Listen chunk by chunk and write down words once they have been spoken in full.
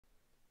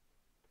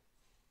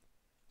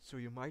So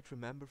you might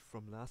remember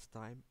from last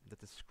time that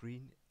the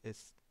screen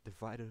is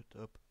divided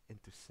up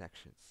into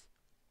sections,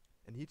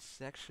 and each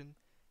section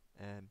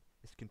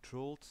is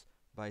controlled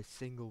by a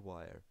single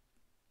wire.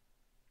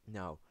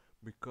 Now,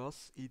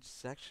 because each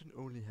section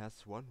only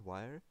has one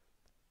wire,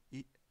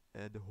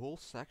 the whole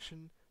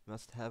section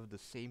must have the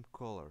same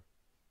color.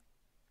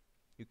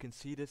 You can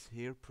see this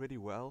here pretty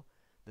well,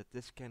 that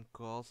this can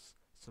cause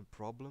some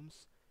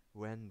problems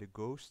when the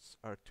ghosts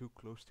are too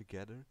close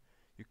together.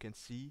 You can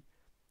see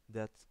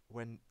that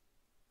when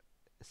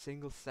a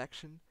single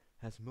section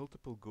has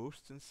multiple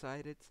ghosts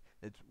inside it,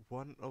 that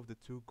one of the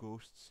two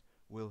ghosts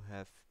will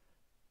have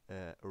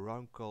a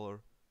round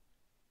color,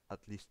 at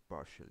least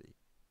partially.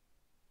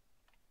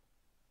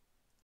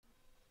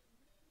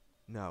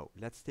 Now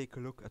let's take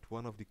a look at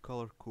one of the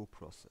color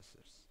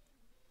coprocessors.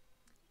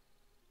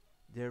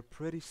 They're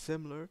pretty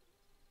similar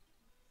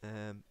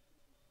to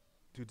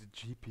the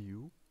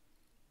GPU,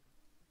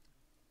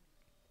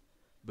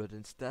 but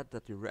instead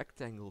that the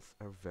rectangles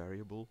are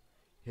variable,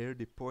 here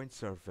the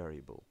points are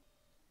variable.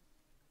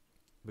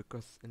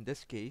 Because in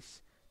this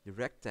case the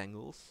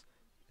rectangles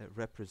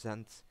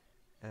represent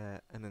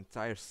an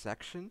entire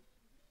section,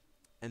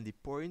 and the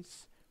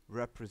points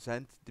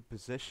represent the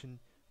position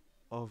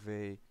of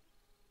a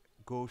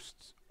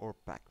ghost or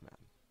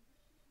Pacman.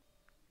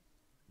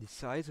 The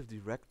size of the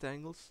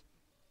rectangles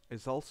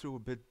is also a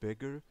bit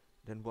bigger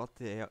than what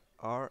they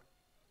are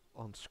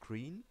on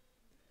screen.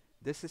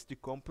 This is to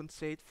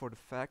compensate for the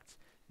fact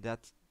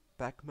that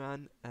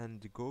Pacman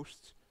and the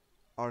ghost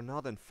are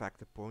not in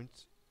fact a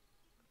point,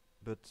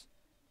 but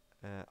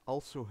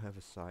also have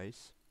a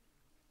size.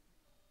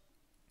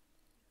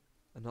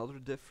 Another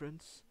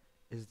difference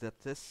is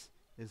that this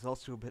is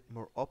also a bit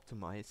more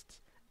optimized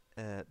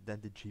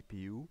than the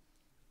GPU.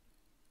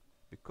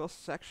 Because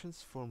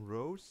sections form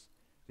rows,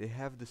 they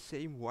have the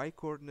same y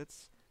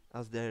coordinates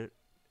as their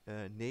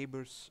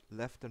neighbors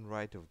left and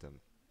right of them,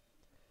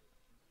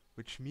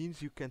 which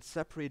means you can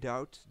separate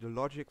out the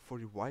logic for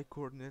the y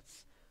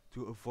coordinates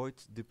to avoid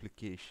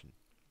duplication.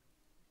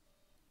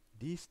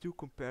 These two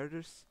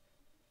comparators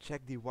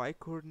check the y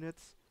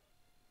coordinates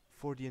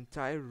for the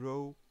entire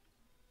row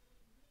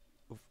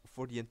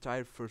for the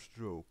entire first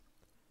row,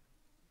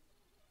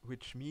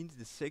 which means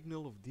the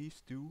signal of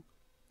these two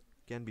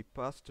can be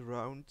passed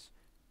around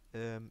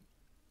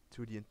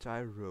to the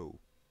entire row.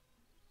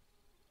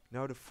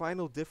 Now the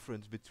final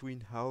difference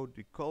between how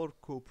the color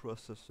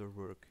coprocessor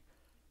works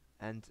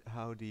and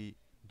how the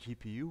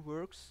GPU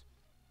works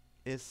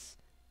is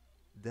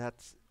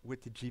that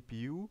with the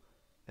GPU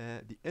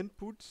the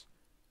input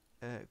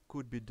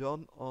could be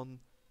done on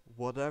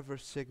whatever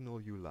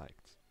signal you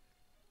liked.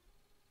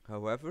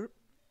 However,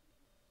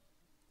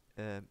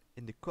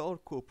 in the color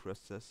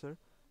coprocessor,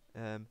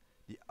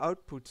 the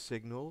output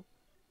signal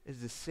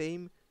is the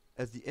same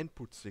as the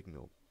input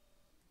signal,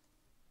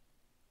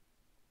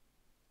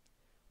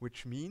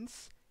 which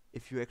means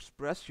if you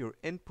express your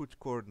input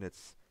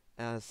coordinates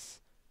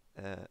as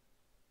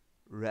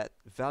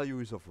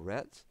values of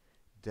red,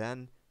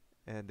 then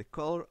the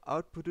color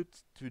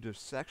outputted to the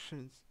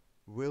sections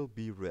will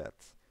be red.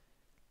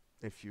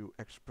 If you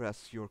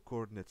express your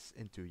coordinates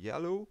into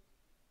yellow,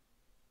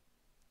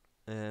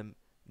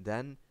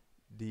 then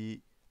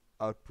the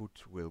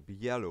output will be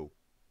yellow.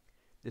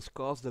 This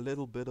caused a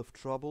little bit of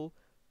trouble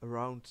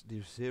around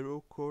the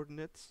 0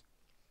 coordinates,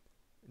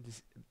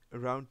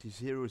 around the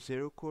 0,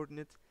 0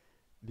 coordinate,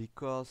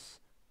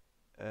 because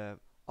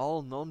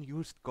all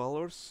non-used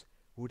colors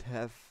would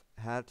have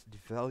had the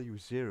value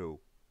 0.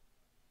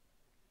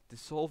 To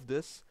solve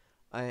this,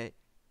 I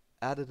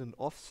added an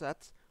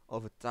offset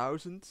of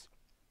 1000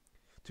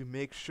 to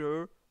make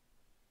sure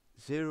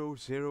 0,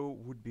 0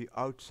 would be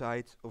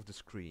outside of the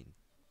screen.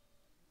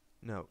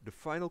 Now, the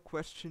final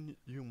question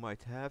you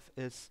might have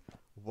is,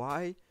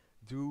 why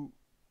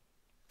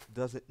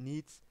does it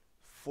need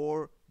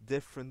 4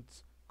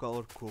 different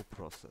color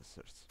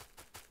coprocessors?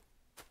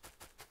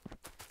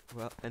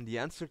 Well, and the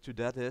answer to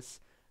that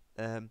is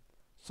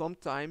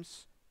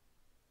sometimes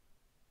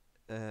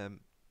the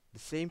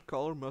same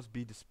color must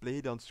be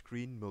displayed on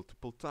screen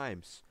multiple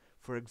times.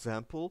 For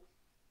example,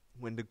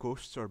 when the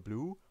ghosts are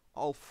blue,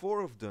 all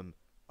 4 of them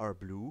are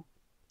blue,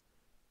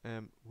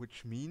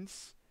 which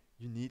means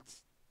you need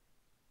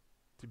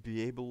to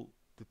be able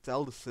to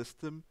tell the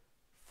system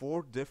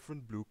 4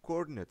 different blue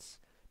coordinates.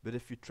 But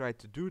if you try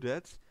to do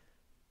that,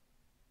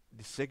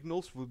 the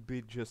signals would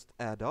be just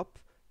add up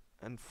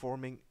and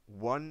forming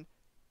one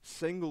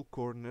single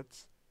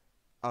coordinate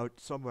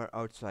somewhere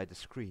outside the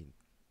screen.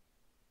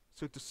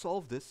 So to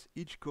solve this,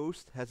 each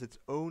ghost has its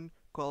own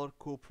color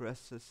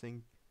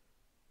coprocessor,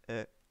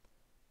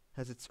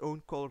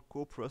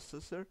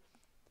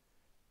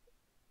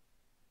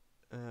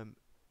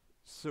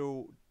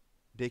 so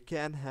they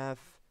can have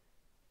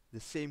the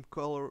same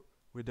color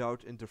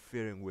without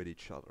interfering with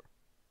each other.